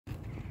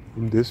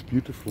In this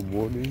beautiful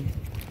morning,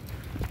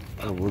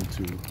 I want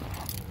to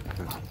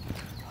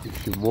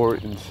give you more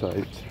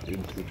insight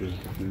into the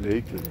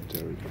Lakeland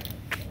Terrier.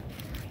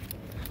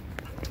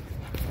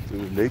 The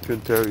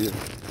Lakeland Terrier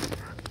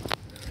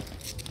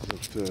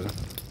of the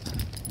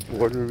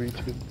border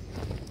region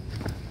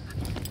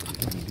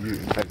in the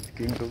United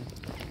Kingdom.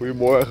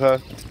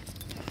 Goedemorgen.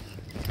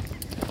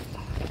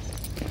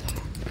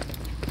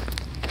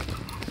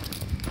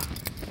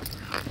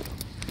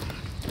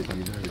 In the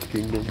United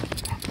Kingdom,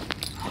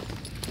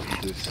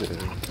 this a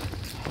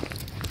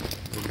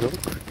dog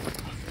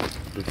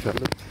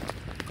developed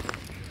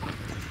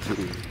to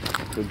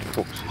hunt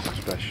foxes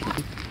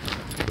especially,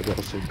 but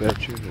also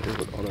badger and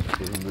other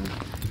vermin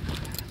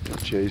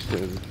and chase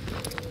them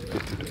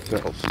into the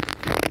fells.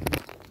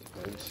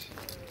 Hence,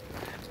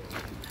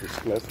 this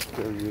class of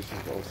terriers is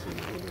also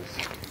known as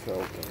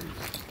fell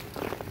terriers.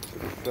 So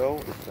the fell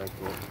is like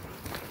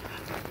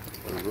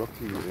a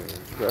rocky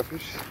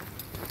crevice,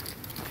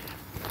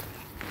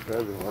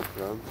 very hard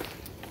ground.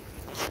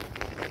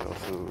 I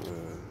also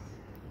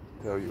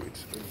tell you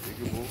it's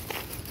undiggable,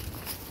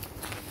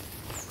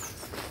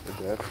 and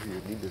therefore you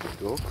needed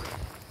a dog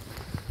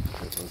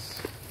that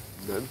was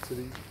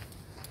mentally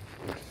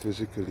and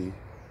physically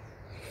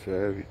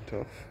very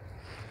tough,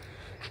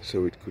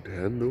 so it could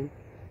handle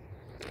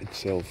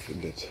itself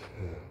in that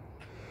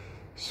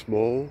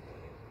small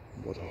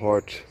but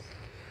hard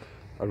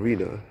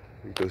arena,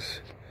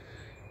 because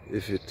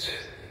if it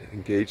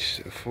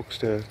engaged a fox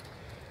there,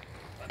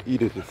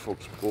 either the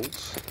fox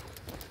bolts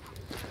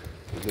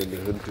and then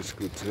the hunters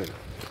could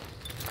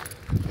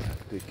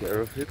take care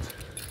of it,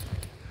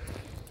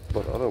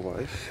 but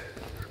otherwise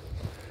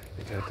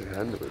it had to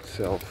handle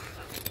itself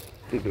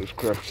in those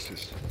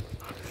crevices.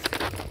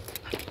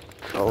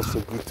 Also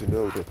good to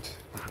know that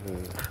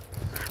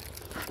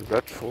the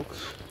red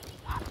fox,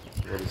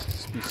 that is the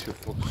species of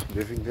fox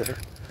living there,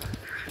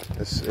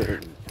 has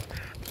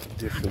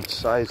different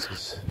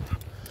sizes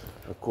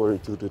according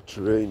to the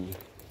terrain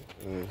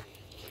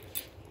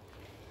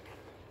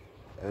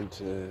and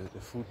the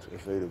food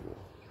available.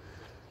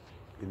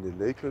 In the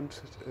Lakeland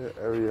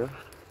area,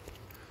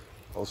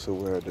 also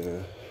where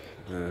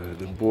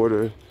the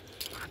border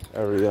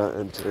area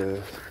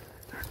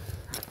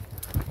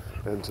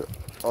and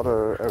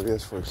other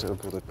areas, for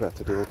example the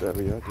patterdale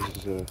area,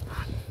 this is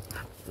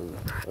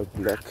a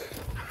black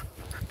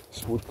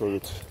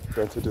smooth-coated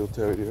patterdale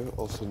terrier,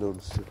 also known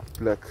as the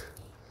black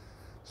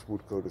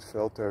smooth-coated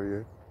FELL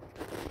terrier,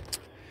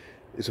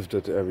 is of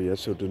that area.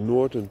 So the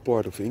northern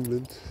part of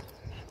England,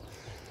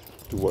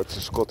 towards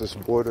the Scottish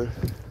border,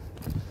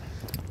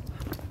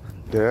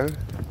 there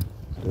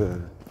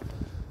the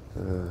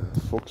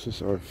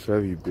foxes are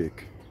very big.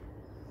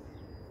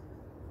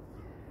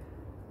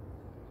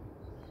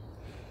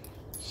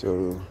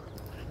 So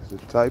the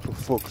type of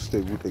fox they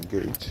would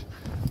engage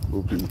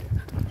will be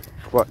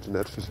quite an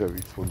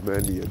adversary for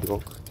many a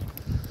dog,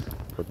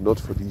 but not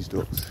for these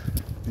dogs.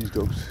 These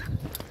dogs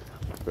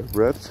were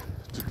bred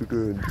to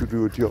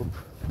do a job.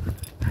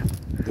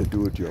 They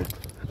do a job.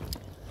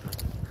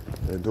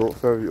 And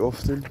very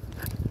often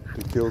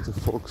they killed the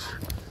fox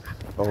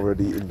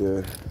already in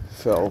the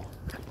fell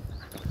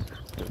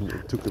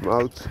and took him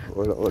out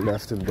or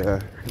left him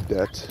there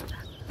dead.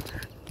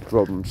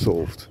 Problem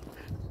solved.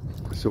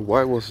 So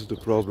why was the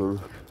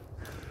problem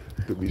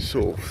to be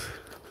solved?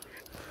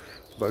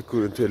 Why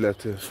couldn't they let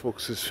the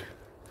foxes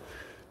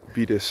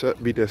be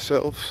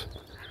themselves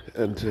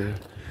and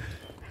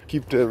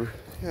keep them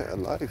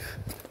alive?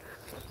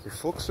 The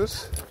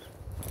foxes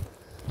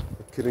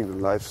are killing the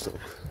livestock.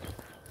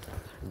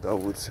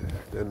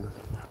 And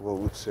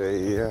one would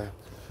say,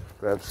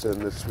 perhaps then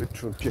let's switch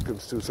from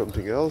chickens to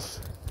something else.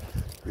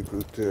 We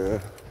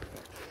could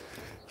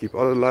keep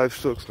other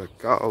livestock like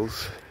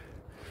cows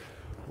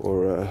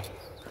or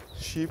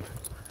sheep.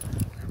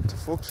 But the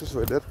foxes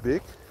were that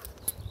big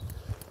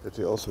that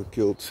they also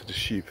killed the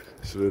sheep.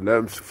 So the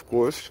lambs, of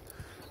course,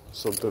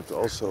 sometimes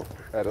also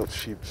adult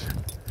sheep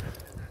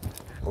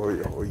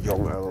or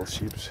young adult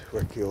sheep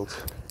were killed.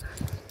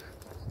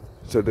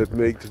 So that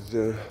made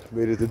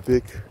it a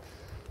big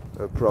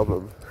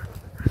problem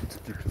to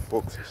keep the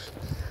foxes.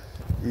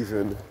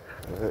 Even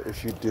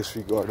if you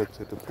disregarded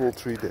the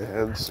poultry, the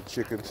hens, the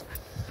chickens,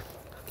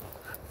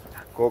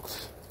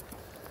 cocks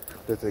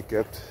that they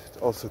kept,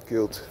 it also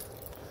killed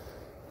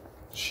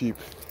sheep.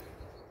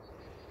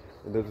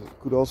 And that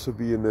could also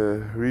be in a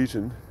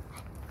reason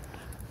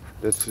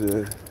that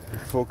the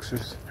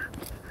foxes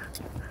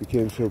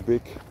became so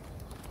big.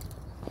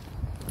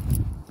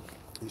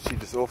 You see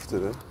this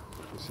often,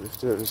 because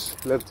if there is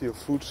plenty of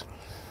food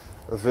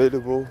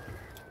available,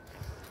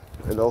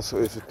 and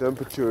also if the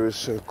temperature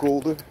is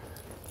colder,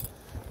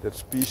 that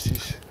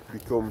species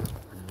become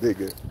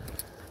bigger.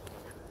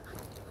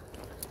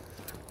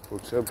 For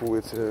example,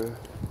 with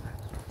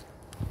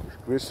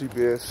grizzly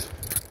bears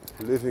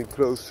living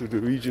close to the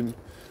region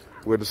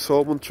where the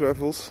salmon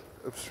travels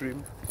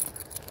upstream,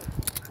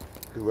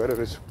 the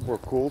weather is more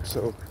cold,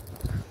 so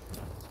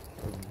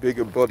a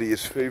bigger body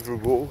is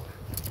favorable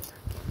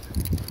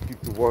to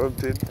keep the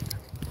warmth in,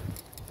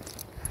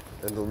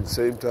 and on the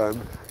same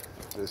time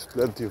there's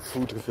plenty of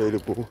food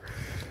available,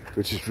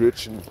 which is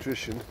rich in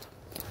nutrition,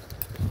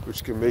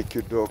 which can make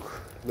your dog,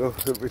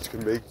 which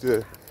can make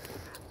the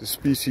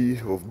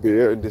species of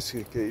bear, in this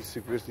case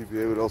the grizzly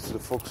bear, but also the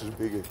fox is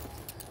bigger.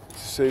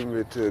 It's the same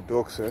with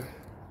dogs.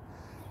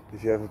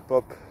 If you have a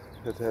pup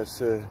that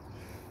has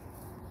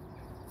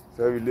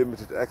very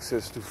limited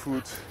access to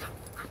food,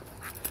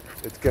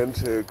 it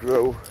can't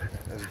grow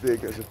as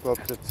big as a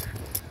pup that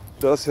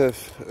does have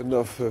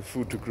enough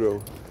food to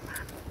grow.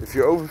 If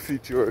you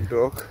overfeed your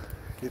dog,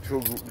 it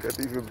will get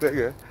even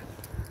bigger,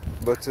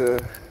 but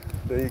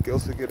then you can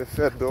also get a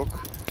fat dog,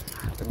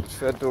 and the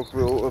fat dog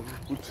will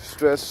put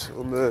stress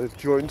on the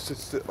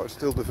joints that are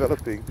still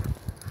developing.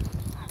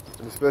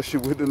 And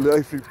especially with a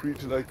lively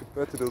breed like a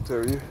patterdale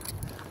terrier,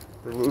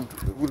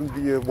 it wouldn't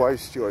be a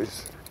wise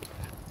choice.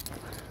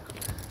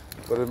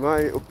 But in my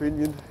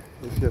opinion,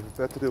 if you have a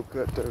patterdale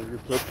terrier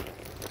pup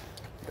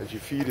and you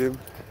feed him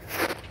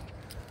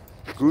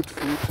good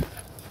food,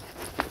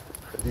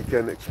 and he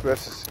can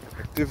express his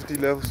activity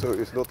level, so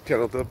it's not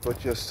kenneled up, but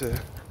just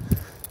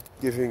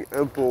giving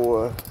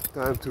ample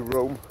time to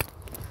roam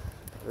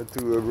and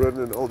to run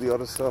and all the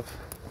other stuff.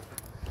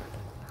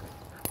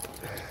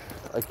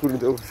 I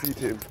couldn't overfeed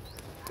him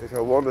if I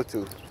wanted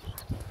to,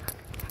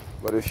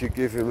 but if you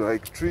give him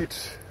like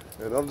treats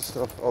and other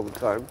stuff all the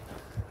time,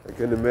 I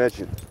can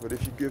imagine. But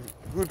if you give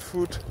good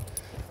food,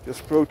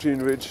 just protein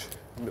rich,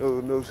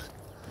 no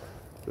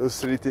those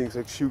silly things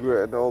like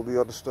sugar and all the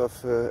other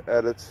stuff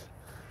added,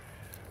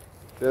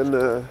 then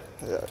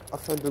I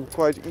find them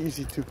quite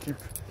easy to keep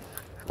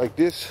like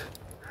this.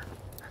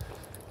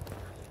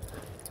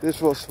 This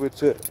was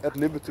with ad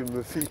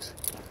libitum feed,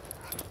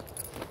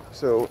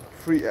 so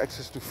free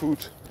access to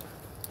food,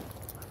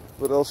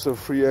 but also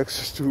free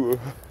access to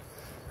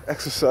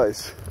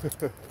exercise.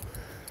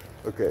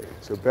 Okay,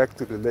 so back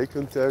to the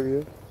Lakeland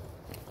Terrier.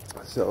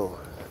 So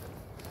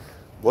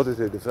what did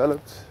they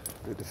develop?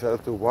 They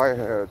developed a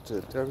wire-haired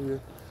terrier,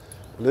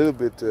 a little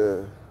bit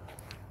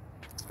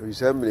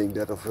resembling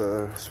that of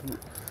a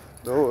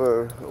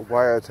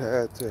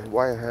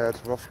wire-haired,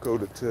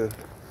 rough-coated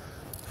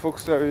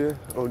fox terrier,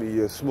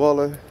 only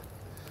smaller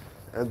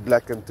and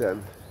black and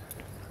tan.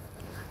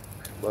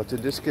 But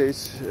in this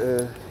case,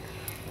 the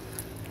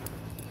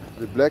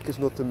black is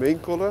not the main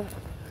color,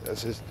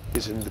 as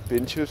is in the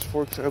pinchers,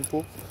 for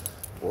example,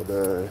 or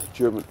the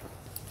German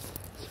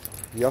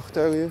Yacht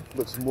Terrier,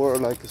 but it's more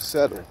like a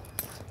saddle.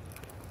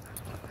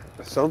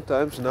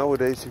 Sometimes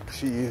nowadays you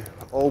see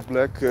all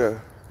black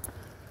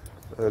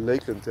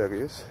Lakeland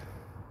Terriers,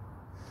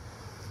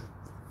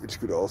 which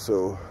could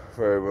also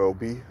very well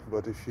be,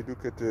 but if you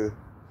look at the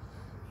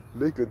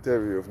Lakeland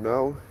Terrier of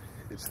now,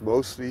 it's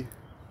mostly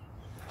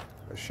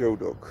a show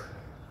dog.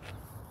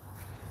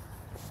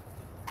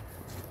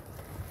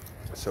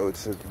 So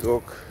it's a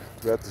dog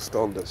bred to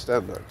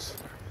standards.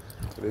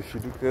 And if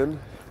you look then,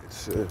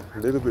 it's a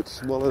little bit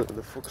smaller than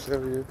the fox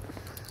terrier,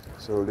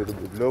 so a little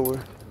bit lower,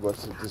 but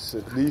it is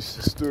at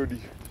least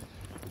sturdy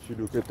if you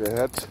look at the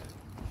head,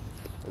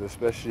 and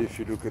especially if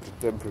you look at the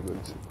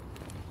temperament.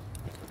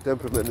 The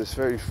temperament is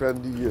very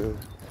friendly,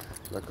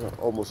 like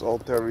almost all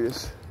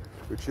terriers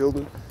with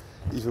children,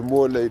 even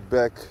more laid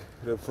back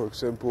than, for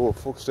example, a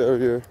fox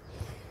terrier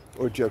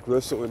or Jack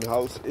Russell in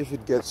house if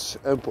it gets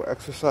ample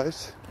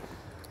exercise.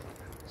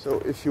 So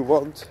if you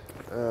want,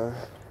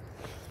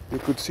 you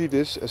could see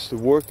this as the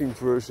working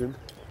version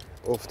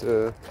of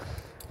the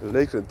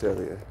Lakeland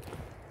Terrier.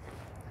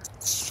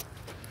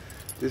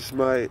 This is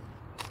my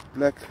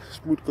black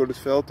smooth-coated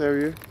FELL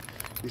Terrier.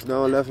 He's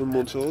now 11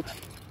 months old.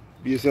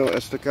 BSL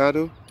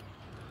ESTACADO.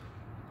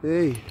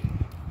 Hey,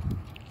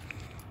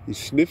 he's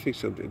sniffing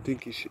something. I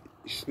think he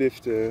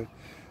sniffed a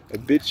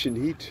bitch in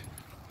heat.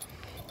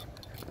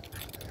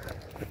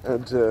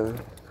 And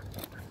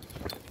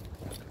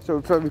so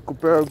very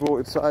comparable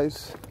in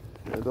size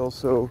and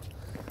also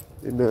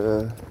in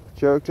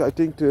character. I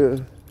think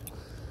the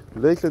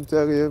Lakeland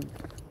Terrier,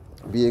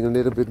 being a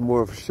little bit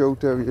more of a show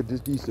terrier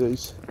these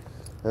days,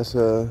 has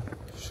a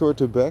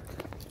shorter back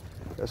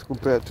as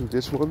compared to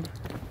this one.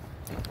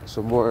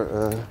 So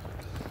more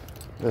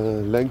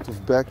length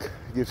of back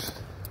gives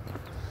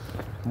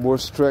more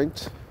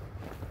strength,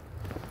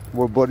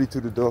 more body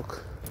to the dog.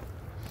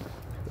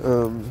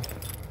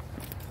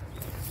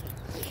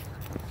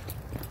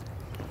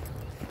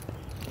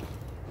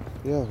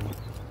 Yeah,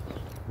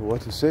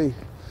 what to say?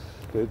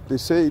 They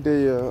say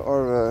they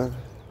are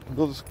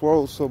not as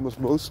quarrelsome as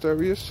most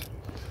terriers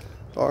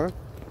are,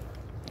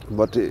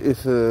 but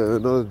if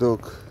another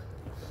dog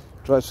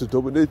tries to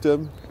dominate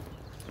them,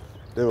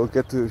 they will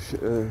get to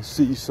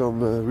see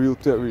some real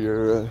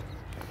terrier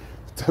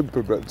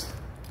temperament.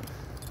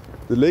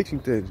 The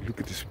Lakeland Terrier, look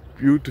at this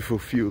beautiful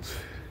field.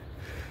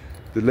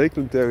 The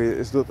Lakeland Terrier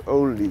is not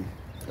only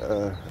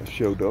a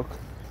show dog.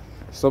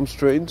 Some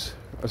strains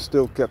are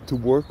still kept to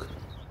work,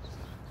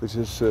 which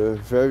is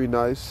very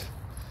nice.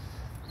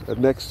 And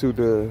next to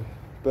the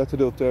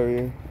patterdale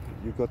terrier,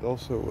 you got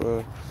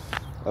also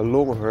a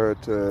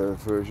long-haired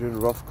version,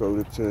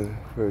 rough-coated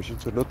version,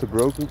 so not the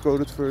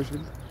broken-coated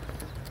version.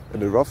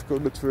 And the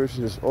rough-coated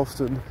version is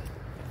often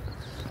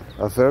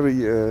a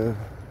very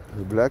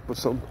black, but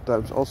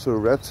sometimes also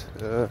red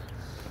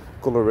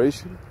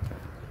coloration,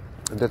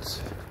 and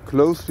that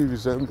closely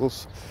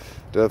resembles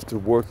that of the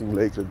working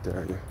Lakeland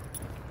Terrier.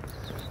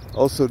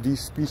 Also,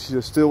 these species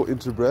are still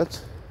interbred.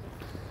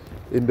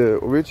 In the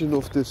origin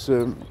of this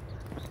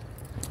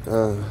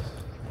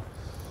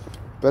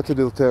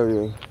patterdale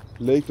Terrier,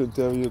 Lakeland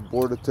Terrier,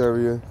 Border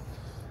Terrier,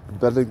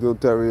 Bedlington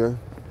Terrier,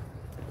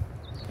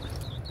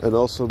 and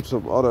also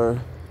some other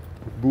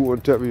Bull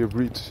and Terrier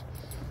breeds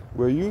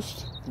were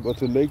used, but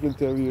the Lakeland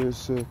Terrier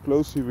is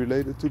closely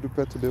related to the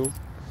patterdale.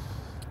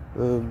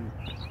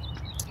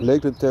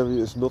 Lakeland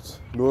Terrier is not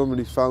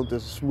normally found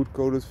as a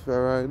smooth-coated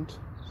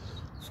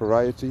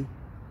variety,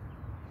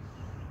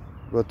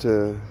 but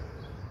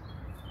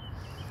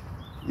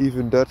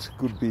even that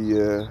could be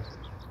the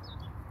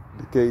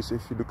case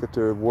if you look at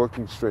the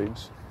working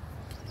strains,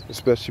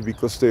 especially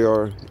because they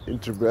are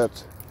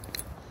interbred.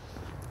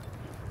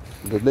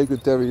 The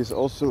Lakeland Terrier is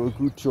also a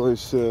good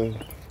choice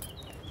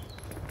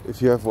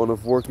if you have one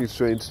of working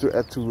strains to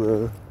add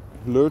to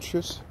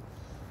lurches,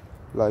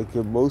 like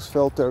most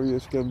FELL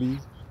Terriers can be,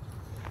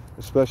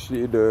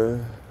 especially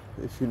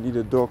if you need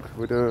a dog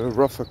with a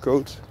rougher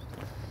coat.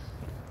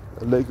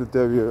 A Lakeland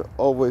Terrier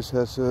always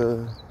has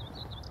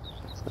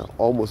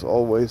almost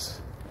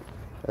always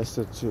has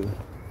that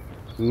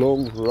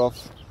long,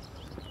 rough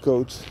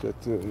coat that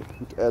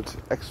would add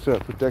extra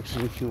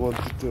protection if you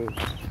wanted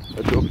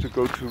a dog to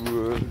go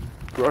through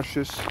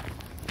brushes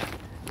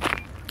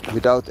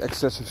without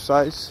excessive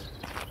size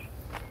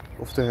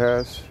of the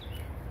hairs.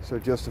 So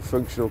just a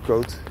functional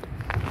coat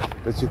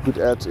that you could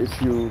add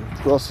if you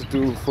cross it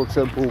to, for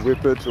example,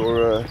 Whippet,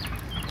 or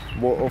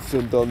more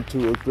often done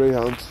to a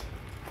greyhound,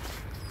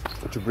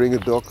 or to bring a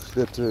dog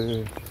that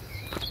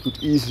could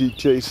easily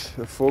chase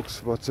a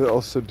fox, but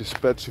also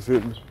dispatch of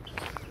him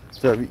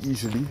very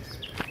easily.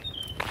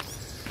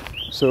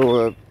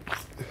 So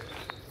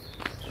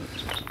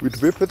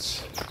with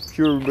Whippets,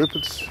 pure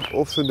Whippets,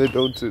 often they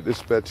don't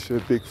dispatch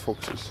big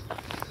foxes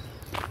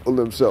on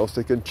themselves.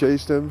 They can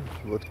chase them,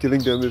 but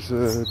killing them is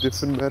a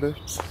different matter.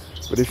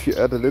 But if you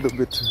add a little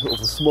bit of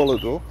a smaller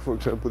dog, for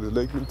example the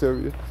Lakeland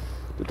Terrier,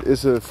 that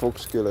is a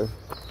fox killer,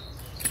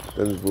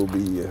 then it will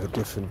be a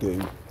different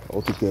game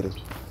altogether.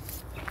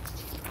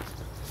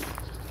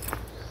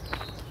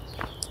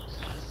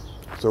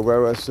 So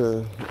whereas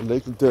a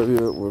Lakeland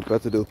Terrier, or a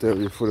patterdale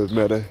Terrier for that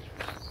matter,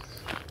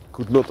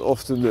 could not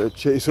often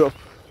chase up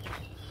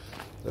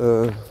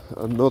a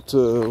not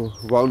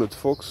wounded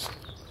fox,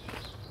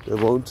 they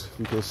won't,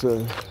 because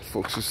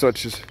fox is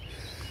such a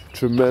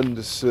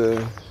tremendous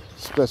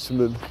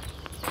specimen,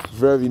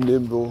 very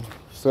nimble,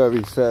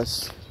 very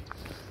fast.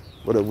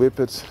 But a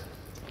Whippet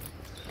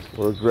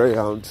or a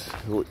greyhound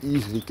will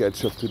easily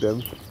catch up to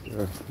them.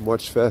 They're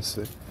much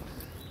faster.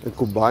 And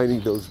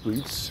combining those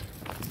breeds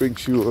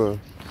brings you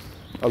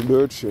a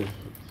lurcher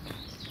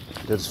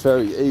that's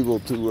very able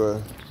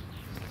to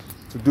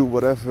do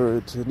whatever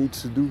it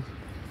needs to do.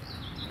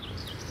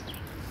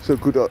 So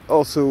it could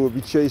also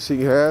be chasing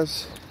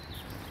hares,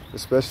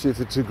 especially if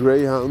it's a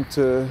greyhound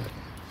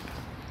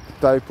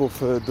type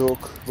of dog,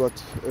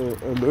 but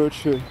a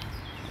lurcher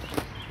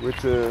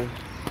with a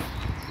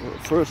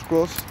first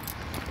cross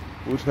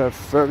would have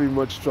very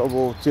much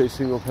trouble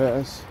chasing up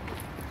hares,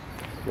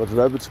 but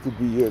rabbits could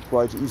be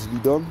quite easily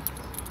done.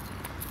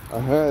 A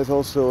hare is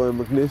also a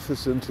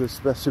magnificent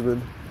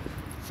specimen,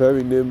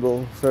 very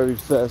nimble, very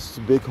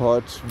fast, big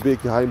heart, big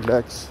hind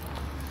legs,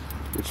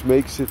 which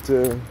makes it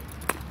a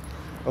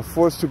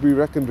force to be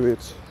reckoned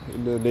with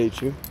in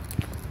nature.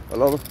 A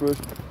lot of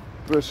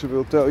person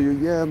will tell you,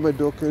 yeah, my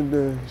dog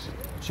can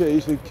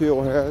chase and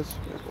kill hares.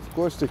 Of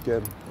course they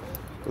can,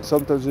 but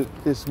sometimes it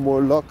is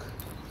more luck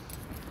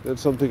than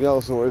something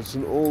else, or it's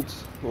an old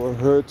or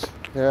hurt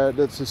hare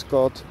that's just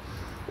caught,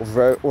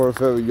 or a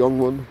very young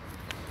one.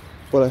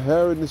 But a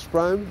hare in its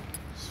prime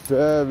is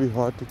very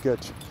hard to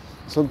catch,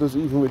 sometimes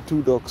even with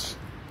two dogs.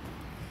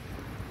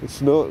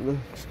 It's not,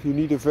 you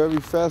need a very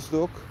fast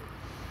dog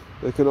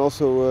that can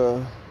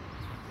also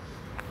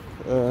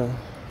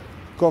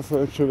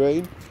cover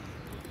terrain,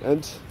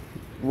 and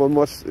one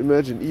must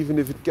imagine, even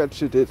if it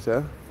catches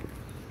it,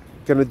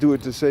 can it do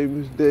it the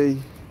same day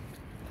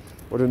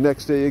or the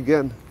next day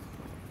again?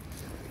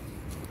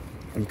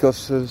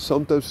 Because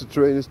sometimes the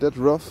terrain is that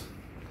rough,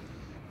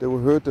 they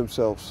will hurt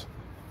themselves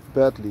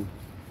badly.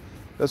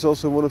 That's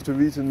also one of the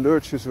reasons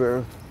lurches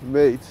were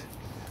made,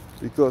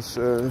 because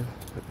a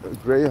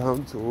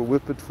greyhound, or a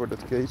Whippet for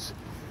that case,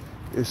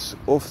 is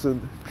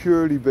often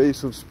purely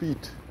based on speed,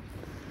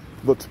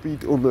 but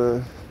speed on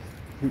a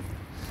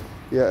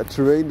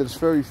terrain that's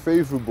very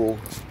favorable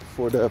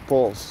for their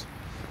paws.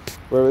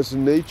 Whereas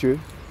in nature,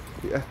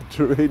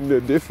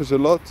 terrain differs a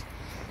lot,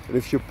 and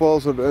if your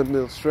paws are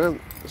not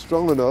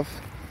strong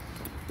enough,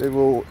 they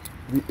will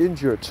be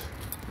injured.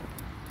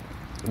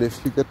 And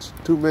if you get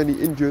too many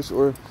injuries,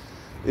 or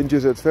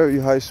injuries at very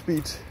high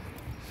speed,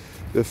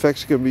 the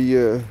effects can be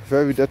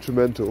very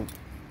detrimental.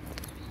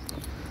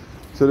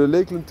 So the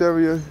Lakeland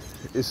Terrier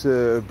is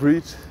a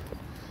breed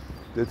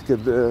that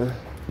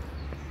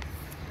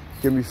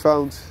can be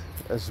found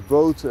as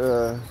both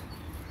a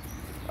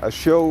a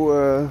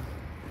show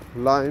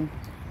line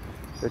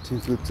that he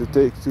could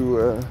take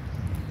to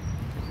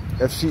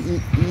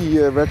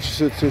FCI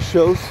registered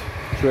shows,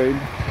 train,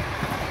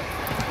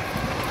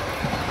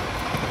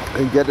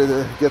 and get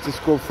his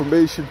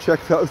confirmation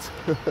checked out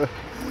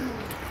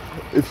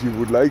if you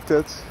would like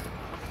that.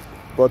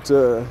 But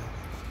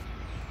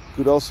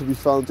could also be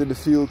found in the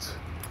field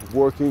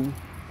working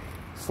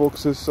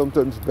foxes,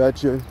 sometimes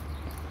badger,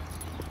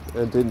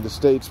 and in the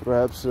States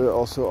perhaps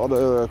also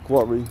other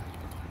quarry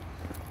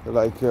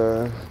like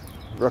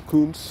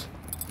raccoons,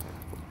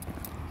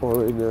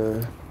 or in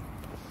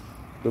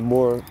the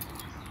more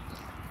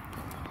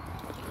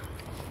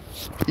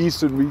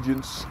eastern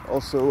regions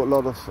also a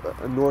lot of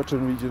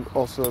northern region,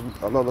 also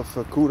a lot of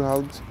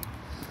coonhounds.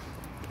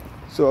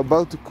 So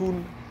about the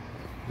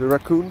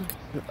raccoon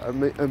I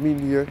mean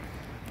here,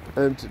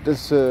 and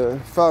this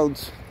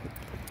found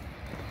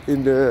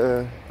in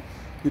the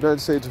United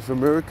States of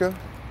America.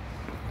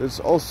 It's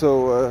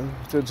also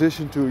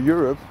transitioned to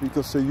Europe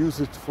because they use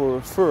it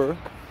for fur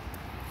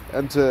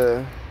and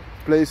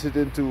place it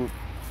into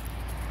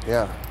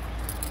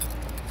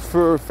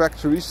fur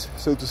factories,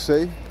 so to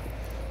say.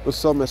 But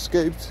some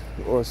escaped,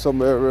 or some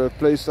were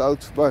placed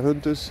out by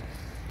hunters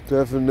to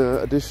have an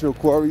additional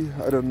quarry.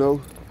 I don't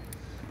know,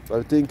 but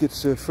I think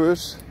it's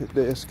furs.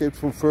 They escaped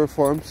from fur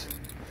farms.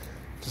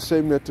 It's the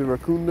same that the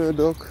raccoon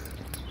dog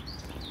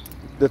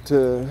that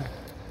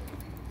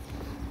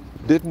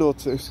did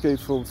not escape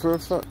from fur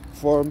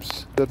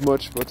farms that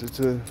much, but it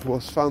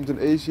was found in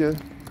Asia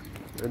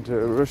and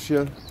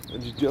Russia,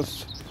 and it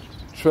just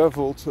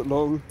traveled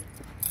along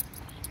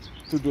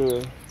to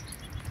the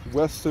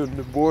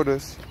western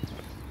borders,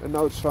 and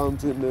now it's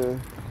found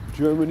in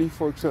Germany,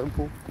 for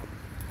example,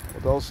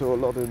 but also a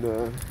lot in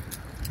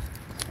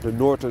the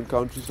northern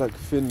countries like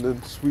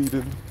Finland,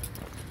 Sweden.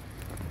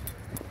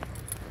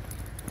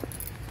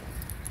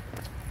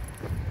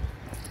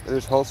 And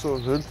it's also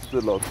hunted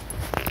a lot.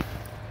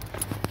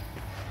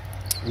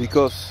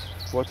 Because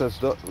what that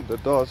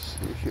does,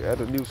 if you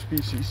add a new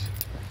species,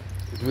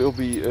 it will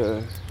be,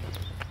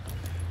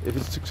 if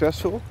it's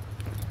successful,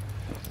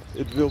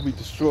 it will be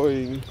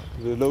destroying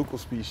the local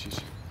species.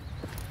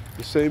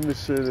 The same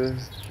is the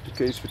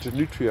case with the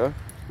nutria,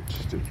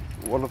 which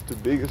is one of the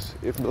biggest,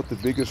 if not the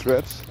biggest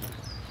rats.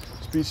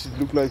 Species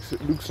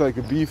looks like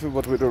a beaver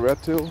but with a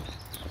rat tail.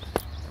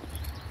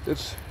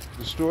 That's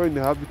destroying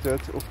the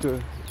habitat of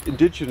the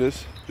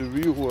indigenous, the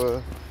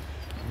real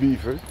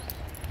beaver,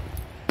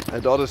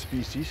 and other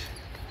species.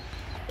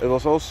 It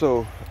was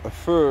also a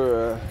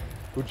fur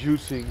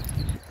producing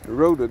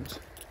rodent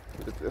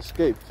that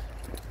escaped.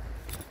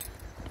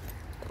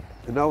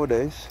 And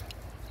nowadays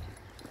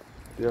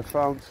they are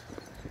found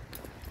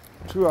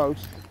throughout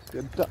the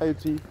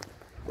entirety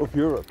of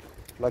Europe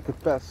like a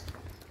pest.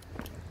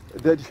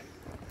 And then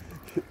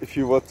if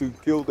you want to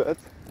kill that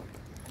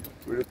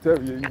with a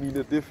terrier, you need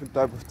a different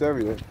type of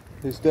terrier.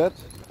 His dad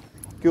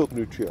killed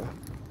nutria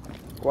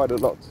quite a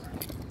lot.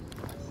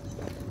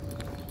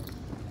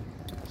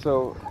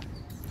 So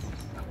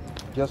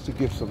just to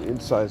give some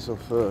insights of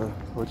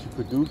what you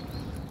could do.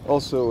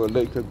 Also a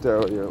Lakeland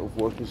Terrier of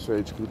working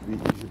strains could be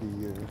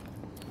easily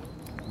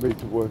made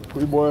to work.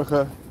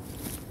 Goedemorgen.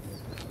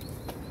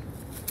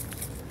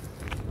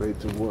 Made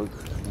to work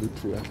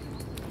nutria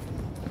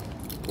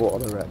or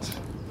other rats.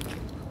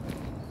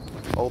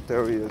 All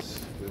terriers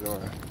that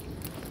are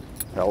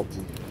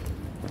healthy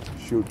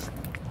should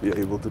be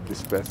able to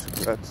dispatch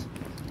rats.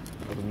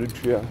 But a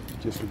nutria,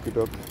 just look it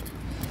up,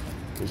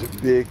 is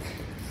a big,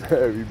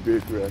 very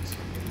big rat.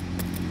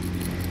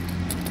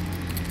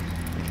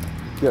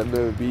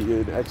 Can be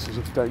in excess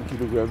of 10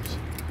 kilograms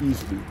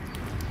easily.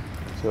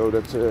 So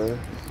that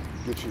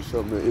gives you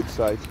some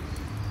insight.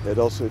 And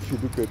also if you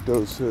look at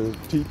those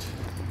teeth,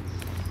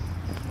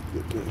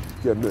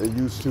 can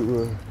use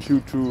to chew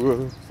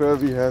through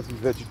very heavy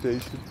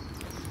vegetation.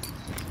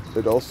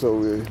 But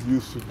also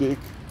used to dig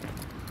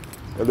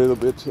a little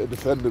bit and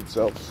defend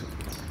themselves.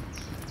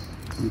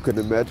 You can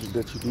imagine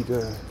that you need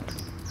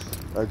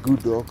a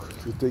good dog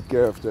to take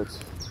care of that.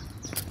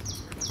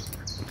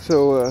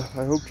 So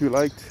I hope you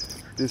liked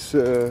this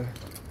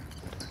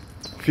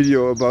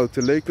video about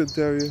the Lakeland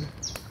Terrier.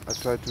 I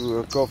tried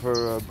to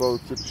cover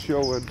both the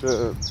show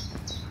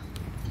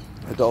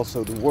and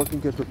also the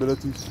working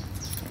capabilities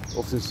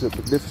of this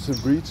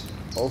magnificent breed,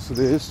 also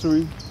the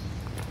history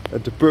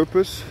and the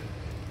purpose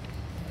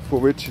for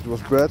which it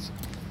was bred,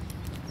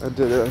 and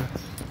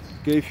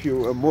gave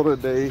you a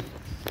modern day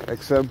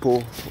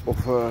example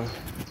of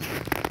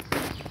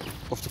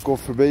the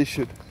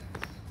confirmation.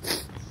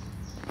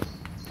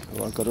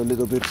 Well, I got a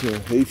little bit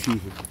hay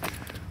fever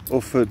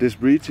of this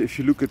breed. If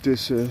you look at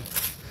this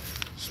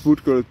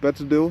smooth-coated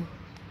patterdale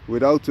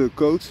without the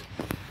coat,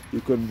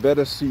 you can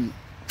better see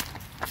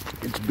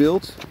its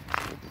build.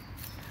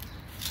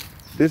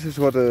 This is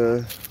what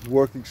a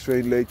working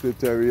strain Lakeland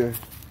Terrier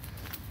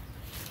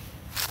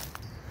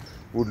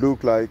would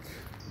look like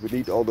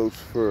beneath all those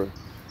fur.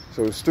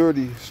 So a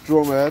sturdy,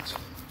 strong head,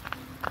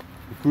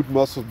 a good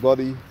muscled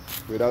body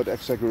without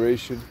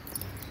exaggeration,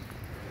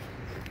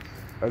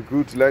 a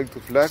good length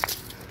of leg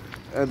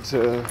and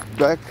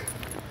back,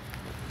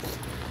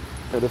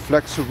 and a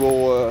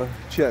flexible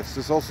chest.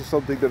 That's also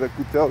something that I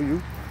could tell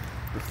you.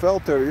 The FELL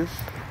terriers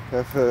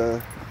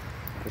have,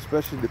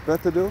 especially the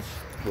patterdales,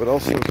 but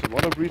also some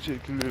other breeds,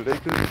 including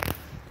Lakeland,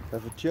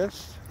 have a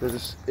chest that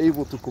is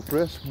able to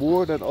compress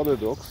more than other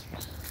dogs,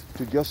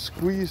 to just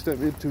squeeze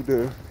them into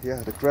the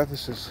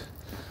crevices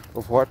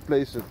of hard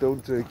places that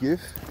don't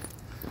give,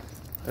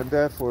 and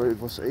therefore it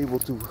was able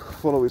to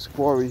follow its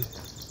quarry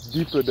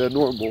deeper than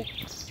normal.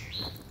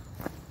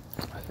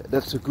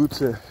 That's a good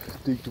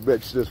thing to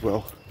mention as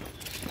well.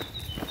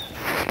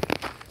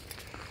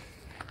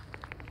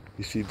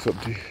 You seen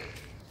something?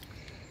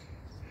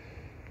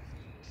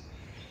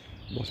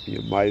 Must be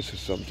a mice or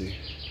something.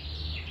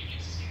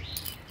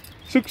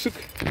 Zoek,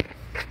 zoek.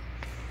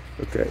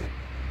 Okay.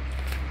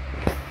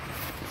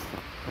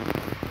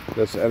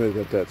 Let's end it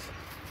at that.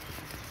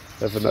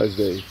 Have a nice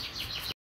day.